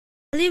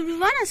Hello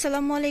everyone,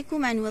 আসসালামু আলাইকুম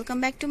and welcome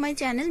back to my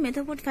channel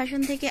মেথোপট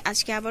fashion থেকে।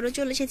 আজকে আবারও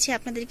চলে এসেছি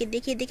আপনাদেরকে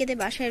দেখিয়ে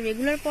বাসায়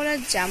রেগুলার পরার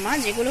জামা,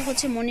 যেগুলো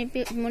হচ্ছে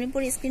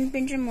মণিপুরি স্ক্রিন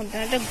প্রিন্টের মধ্যে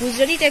একটা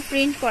গুজরাটি টাইপ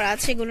প্রিন্ট করা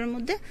আছে এগুলোর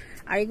মধ্যে।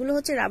 আর এগুলো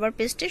হচ্ছে রাবার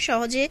পেস্টে,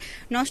 সহজে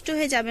নষ্ট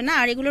হয়ে যাবে না।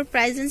 আর এগুলোর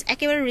প্রাইস রেঞ্জ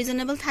একেবারে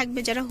রিজনেবল থাকবে।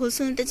 যারা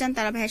হোলসেল নিতে চান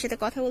তারা ভাইয়ের সাথে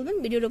কথা বলবেন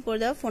ভিডিওর উপর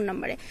দেওয়া ফোন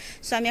নাম্বারে।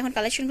 সো আমি এখন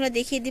কালেকশনগুলো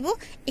দেখিয়ে দিব।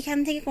 এখান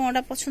থেকে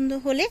কোনোটা পছন্দ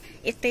হলে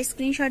একটা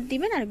স্ক্রিনশট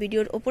দিবেন আর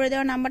ভিডিওর উপরে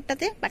দেওয়া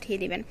নাম্বারটাতে পাঠিয়ে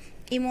দিবেন।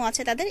 ইমো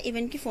আছে তাদের,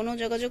 ইভেন কি ফোনেও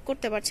যোগাযোগ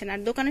করতে পারছেন। আর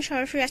দোকানে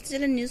সরাসরি আসতে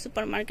চাইলে নিউ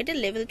সুপার মার্কেটের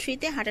লেভেল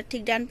 3-তে হাঁটার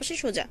ঠিক ডান পাশে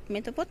সোজা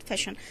মেথোপট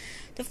ফ্যাশন।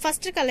 তো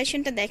ফার্স্টের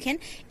কালেকশনটা দেখেন,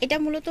 এটা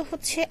মূলত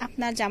হচ্ছে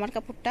আপনার জামার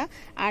কাপড়টা,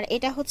 আর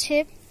এটা হচ্ছে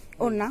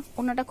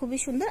ওড়নাটা খুবই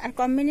সুন্দর। আর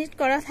কম্বিনেট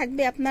করা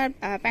থাকবে আপনার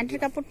প্যান্টের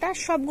কাপড়টা,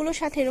 সবগুলোর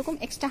সাথে এরকম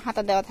এক্সট্রা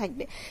হাতা দেওয়া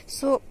থাকবে।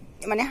 সো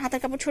মানে হাতার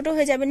কাপড় ছোট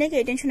হয়ে যাবে নাকি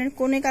এই টেনশনের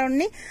কোনো কারণ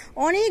নেই।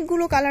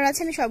 অনেকগুলো কালার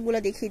আছে, আমি সবগুলো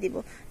দেখিয়ে দিব।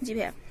 জি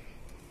ভাইয়া,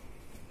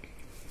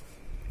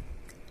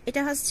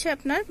 এটা হচ্ছে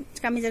আপনার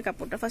কামিজের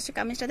কাপড়টা। ফার্স্টে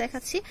কামিজটা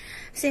দেখাচ্ছি,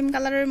 সেম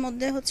কালারের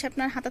মধ্যে হচ্ছে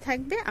আপনার হাতা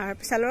থাকবে। আর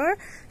সালোয়ার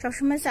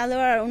সবসময়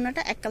সালোয়ার আর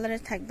ওড়নাটা এক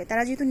কালারের থাকবে।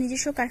 তারা যেহেতু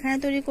নিজস্ব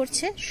কারখানায় তৈরি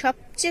করছে,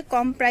 সবচেয়ে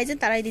কম প্রাইসে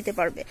তারাই দিতে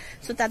পারবে।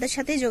 সো তাদের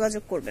সাথেই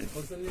যোগাযোগ করবেন।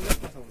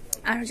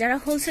 আর যারা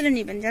হোলসেলে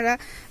নেবেন, যারা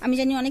আমি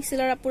জানি অনেক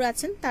সেলার আপুরা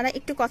আছেন, তারা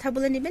একটু কথা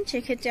বলে নেবেন,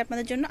 সেক্ষেত্রে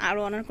আপনাদের জন্য আরো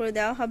অনার করে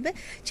দেওয়া হবে।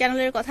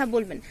 চ্যানেলের কথা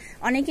বলবেন।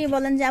 অনেকেই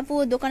বলেন যে আপু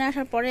দোকানে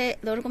আসার পরে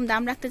ওরকম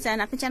দাম রাখতে চান,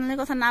 আপনি চ্যানেলের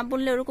কথা না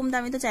বললে ওরকম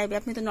দামই তো চাইবে,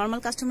 আপনি তো নর্মাল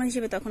কাস্টমার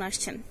হিসেবে তখন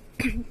আসছেন।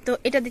 তো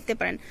এটা দেখতে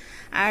পারেন।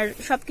 আর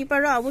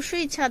শপকিপাররা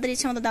অবশ্যই তাদের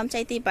ইচ্ছা মতো দাম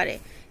চাইতেই পারে,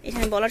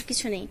 এখানে বলার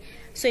কিছু নেই।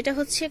 সো এটা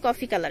হচ্ছে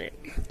কফি কালারের,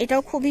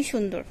 এটাও খুবই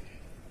সুন্দর।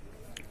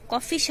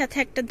 কফির সাথে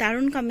একটা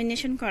দারুণ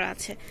কম্বিনেশন করা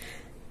আছে,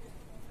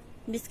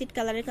 বিস্কিট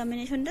কালারের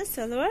কম্বিনেশনটা।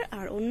 সালোয়ার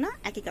আর ওড়না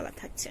একই কালার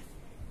থাকছে,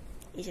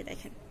 এই যে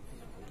দেখেন।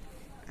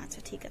 আচ্ছা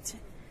ঠিক আছে,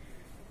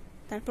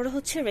 তারপরে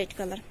হচ্ছে রেড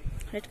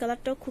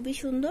কালারটাও খুবই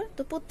সুন্দর।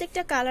 তো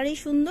প্রত্যেকটা কালারই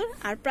সুন্দর।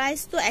 আর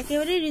প্রাইস তো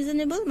একেবারেই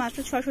রিজনেবল, মাত্র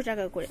 600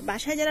 টাকা করে।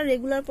 বাসায় যারা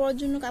রেগুলার পরার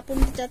জন্য কাপড়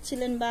নিতে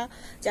চাচ্ছিলেন, বা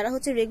যারা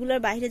হচ্ছে রেগুলার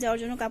বাইরে যাওয়ার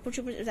জন্য কাপড়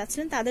চোপড়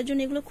যাচ্ছিলেন, তাদের জন্য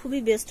এগুলো খুবই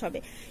বেস্ট হবে।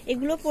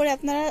 এগুলো পরে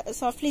আপনারা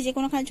সফটলি যে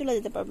কোনোখানে চলে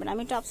যেতে পারবেন। আমি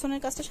একটু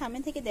আপসনের কাজটা সামনে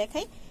থেকে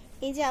দেখাই।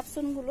 এই যে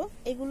আপসনগুলো,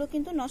 এগুলো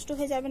কিন্তু নষ্ট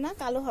হয়ে যাবে না,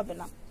 কালো হবে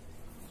না।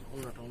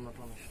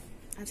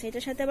 আচ্ছা,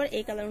 এটার সাথে আবার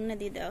এই কালার ওড়না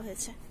দিয়ে দেওয়া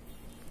হয়েছে।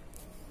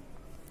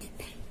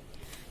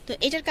 তো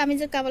এটার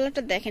কামিজের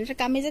কালারটা দেখেন, এটা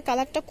কামিজের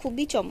কালারটা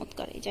খুবই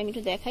চমৎকার। এই যে আমি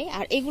একটু দেখাই।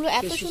 আর এগুলো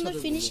এত সুন্দর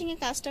ফিনিশিং এ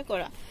কাজটা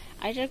করা।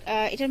 আর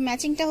এটার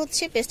ম্যাচিংটা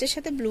হচ্ছে পেস্টের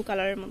সাথে ব্লু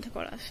কালারের মধ্যে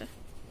করা আছে।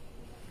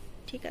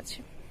 ঠিক আছে,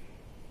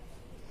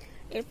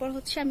 এরপর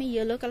হচ্ছে আমি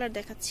ইয়েলো কালার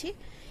দেখাচ্ছি।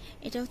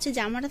 এটা হচ্ছে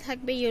জামাটা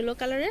থাকবে ইয়েলো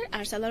কালারের,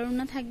 আর সালোয়ার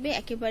ওড়না থাকবে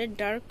একেবারে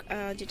ডার্ক,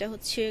 যেটা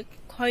হচ্ছে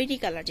খয়েরি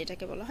কালার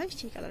যেটাকে বলা হয়,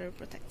 সেই কালারের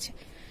উপর থাকছে।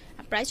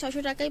 প্রায়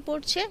 600 টাকাই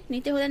পড়ছে।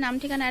 নিতে হলে নাম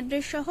ঠিকানা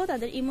অ্যাড্রেস সহ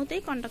তাদের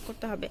ইমোতেই কন্ট্যাক্ট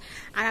করতে হবে।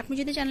 আর আপনি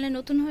যদি চ্যানেলে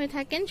নতুন হয়ে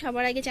থাকেন,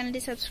 সবার আগে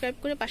চ্যানেলটি সাবস্ক্রাইব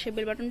করে পাশের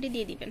বেল বাটনটি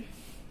দিয়ে দিবেন।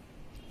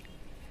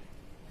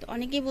 তো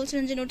অনেকেই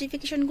বলছিলেন যে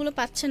নোটিফিকেশনগুলো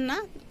পাচ্ছেন না,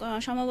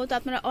 সম্ভবত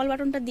আপনারা অল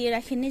বাটনটা দিয়ে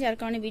রাখেননি, যার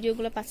কারণে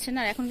ভিডিওগুলো পাচ্ছেন না।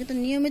 আর এখন কিন্তু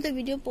নিয়মিত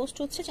ভিডিও পোস্ট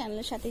হচ্ছে,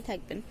 চ্যানেলের সাথেই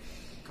থাকবেন।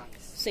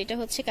 সো এটা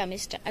হচ্ছে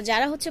কামিজটা। আর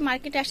যারা হচ্ছে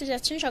মার্কেটে আসতে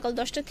যাচ্ছেন, সকাল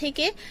 10টা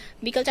থেকে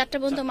বিকাল 4টা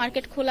পর্যন্ত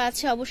মার্কেট খোলা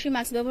আছে, অবশ্যই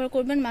মাস্ক ব্যবহার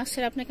করবেন। মাস্ক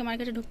ছাড়া আপনাকে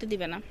মার্কেটে ঢুকতে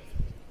দিবে না।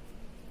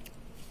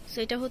 সো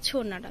এটা হচ্ছে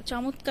ওড়নাটা,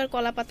 চমৎকার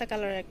কলা পাতা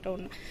কালারের একটা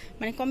ওড়না।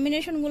 মানে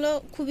কম্বিনেশন গুলো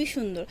খুবই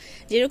সুন্দর,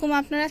 যেরকম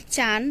আপনারা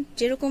চান,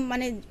 যেরকম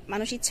মানে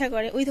মানুষ ইচ্ছা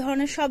করে, ওই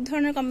ধরনের সব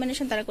ধরনের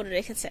কম্বিনেশন তারা করে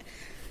রেখেছে।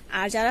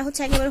 আর যারা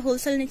হচ্ছে একেবারে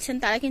হোলসেল নিচ্ছেন,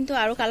 তারা কিন্তু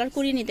আরো কালার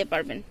করিয়ে নিতে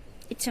পারবেন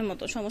ইচ্ছা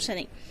মতো, সমস্যা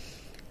নেই।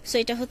 সো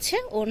এটা হচ্ছে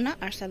ওড়না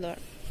আর সালোয়ার।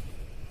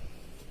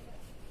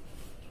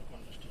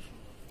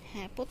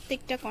 হ্যাঁ,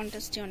 প্রত্যেকটা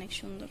কন্ট্রাস্টে অনেক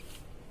সুন্দর,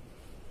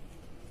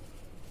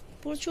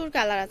 প্রচুর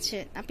কালার আছে।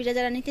 আপনারা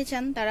যারা নিতে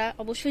চান তারা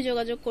অবশ্যই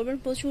যোগাযোগ করবেন,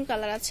 প্রচুর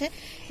কালার আছে।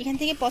 এখান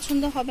থেকে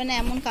পছন্দ হবে না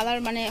এমন কালার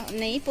মানে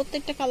নেই,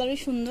 প্রত্যেকটা কালারই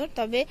সুন্দর।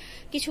 তবে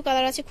কিছু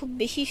কালার আছে খুব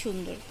বেশি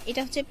সুন্দর।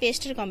 এটা হচ্ছে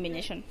পেস্টের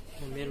কম্বিনেশন,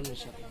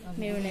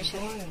 মেরুনের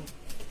সাথে।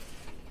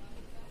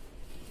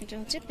 এটা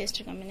হচ্ছে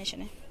পেস্টের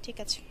কম্বিনেশনে। ঠিক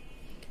আছে,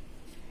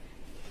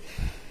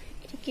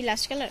 এটা কি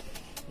লাস্ট কালার?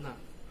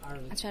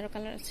 আচ্ছা, আরো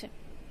কালার আছে।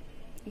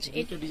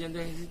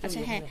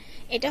 আচ্ছা হ্যাঁ,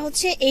 এটা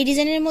হচ্ছে এই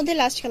ডিজাইনের মধ্যে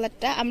লাস্ট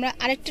কালারটা। আমরা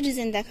আরেকটা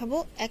ডিজাইন দেখাবো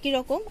একই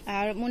রকম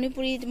আর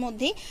মণিপুরির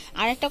মধ্যে।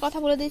 আরেকটা কথা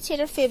বলে দিচ্ছি,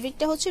 এটার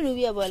ফেব্রিকটা হচ্ছে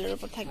রুবিয়া বয়েলের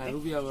উপর থাকবে।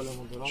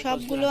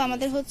 সবগুলো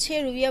আমাদের হচ্ছে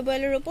রুবিয়া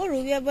বয়েলের উপর।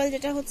 রুবিয়া বয়েল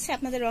যেটা হচ্ছে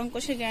আপনাদের রং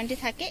কোষের গ্যারান্টি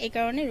থাকে, এই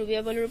কারণে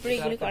রুবিয়া বয়েলের উপরে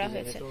এগুলি করা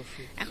হয়েছে।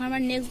 এখন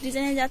আমার নেক্সট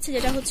ডিজাইনে যাচ্ছে,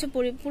 যেটা হচ্ছে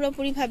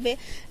পুরোপুরি ভাবে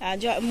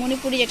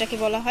মণিপুরি যেটাকে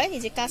বলা হয়।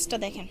 এই যে কাজটা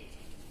দেখেন,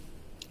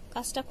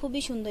 কাজটা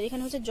খুবই সুন্দর।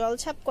 এখানে হচ্ছে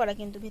জলছাপ করা,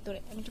 কিন্তু ভিতরে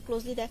আমি একটু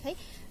ক্লোজলি দেখাই।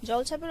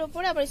 জলছাপের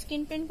উপরে আবার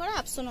স্ক্রিন প্রিন্ট করা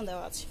আপসনও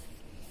দেওয়া আছে।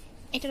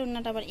 এটার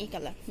ওড়নাটা আবার এই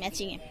কালার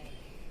ম্যাচিং এ।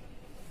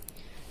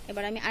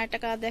 এবার আমি আরেকটা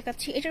কালার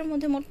দেখাচ্ছি। এটার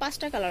মধ্যে মোট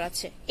 5টা কালার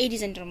আছে এই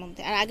ডিজাইনটার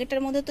মধ্যে। আর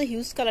আগেরটার মধ্যে তো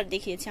হিউজ কালার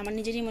দেখিয়েছি, আমার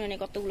নিজেরই মনে নেই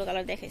কতগুলো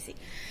কালার দেখাইছি।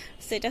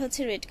 সো এটা হচ্ছে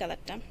রেড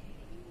কালারটা,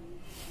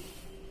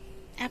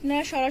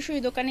 আপনারা সরাসরি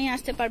দোকানেই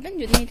আসতে পারবেন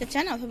যদি নিতে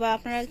চান, অথবা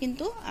আপনারা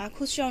কিন্তু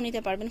খুচরাও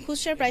নিতে পারবেন।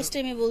 খুচরার প্রাইসটা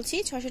আমি বলছি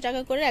 600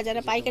 টাকা করে, আর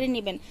যারা পাইকারি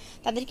নেবেন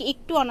তাদেরকে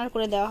একটু অনার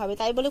করে দেওয়া হবে।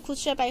 তাই বলে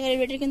খুচরা পাইকারি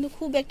রেটের কিন্তু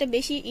খুব একটা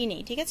বেশি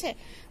নেই, ঠিক আছে?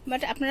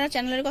 বাট আপনারা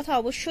চ্যানেলের কথা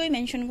অবশ্যই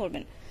মেনশন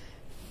করবেন।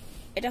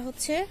 এটা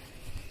হচ্ছে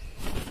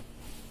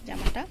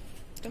জামাটা,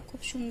 এটা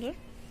খুব সুন্দর,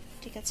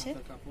 ঠিক আছে?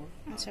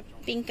 আচ্ছা,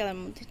 পিঙ্ক কালার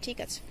মধ্যে, ঠিক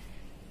আছে,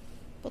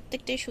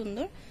 প্রত্যেকটাই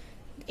সুন্দর।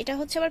 এটা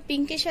হচ্ছে আবার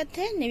পিঙ্কের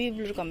সাথে নেভি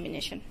ব্লুর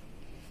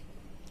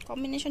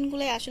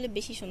কম্বিনেশনগুলো আসলে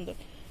বেশি সুন্দর,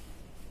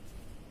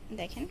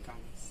 দেখেন,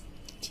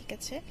 ঠিক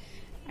আছে?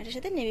 আর এর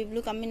সাথে নেভি ব্লু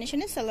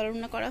কম্বিনেশনে সালোয়ার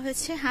ওড়না করা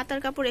হয়েছে। হাতার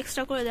কাপড়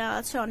এক্সট্রা করে দেওয়া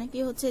আছে।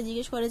 অনেকেই হচ্ছে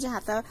জিজ্ঞেস করে যে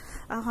হাতা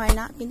হয়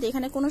না, কিন্তু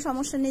এখানে কোনো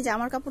সমস্যা নেই।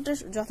 জামার কাপড়টা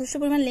যথেষ্ট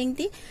পরিমাণ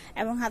লেংথি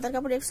এবং হাতার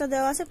কাপড় এক্সট্রা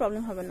দেওয়া আছে,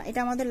 প্রবলেম হবে না। এটা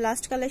আমাদের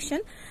লাস্ট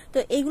কালেকশন। তো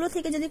এইগুলো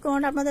থেকে যদি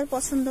কোনোটা আপনাদের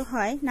পছন্দ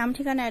হয়, নাম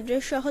ঠিকানা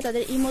অ্যাড্রেস সহ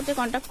তাদের ইমোতে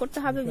কন্ট্যাক্ট করতে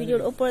হবে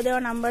ভিডিওর উপরে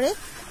দেওয়া নাম্বারে,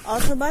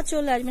 অথবা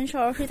চলে আসবেন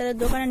সরাসরি তাদের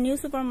দোকানের নিউ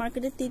সুপার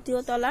মার্কেটের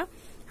 3য় তলা,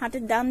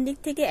 হাতের ডান দিক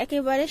থেকে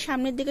একেবারে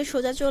সামনের দিকে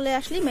সোজা চলে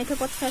আসলে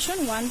মেথোপথ ফ্যাশন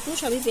 1, 2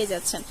 সবই পেয়ে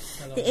যাচ্ছেন।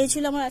 তো এই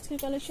ছিল আমার আজকের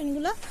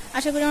কালেকশনগুলো।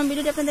 আশা করি আমার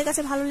ভিডিওটি আপনাদের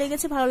কাছে ভালো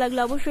লেগেছে। ভালো লাগলে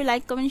অবশ্যই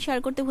লাইক, কমেন্ট, শেয়ার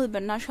করতে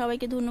ভুলবেন না।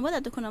 সবাইকে ধন্যবাদ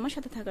এতক্ষণ আমার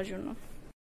সাথে থাকার জন্য।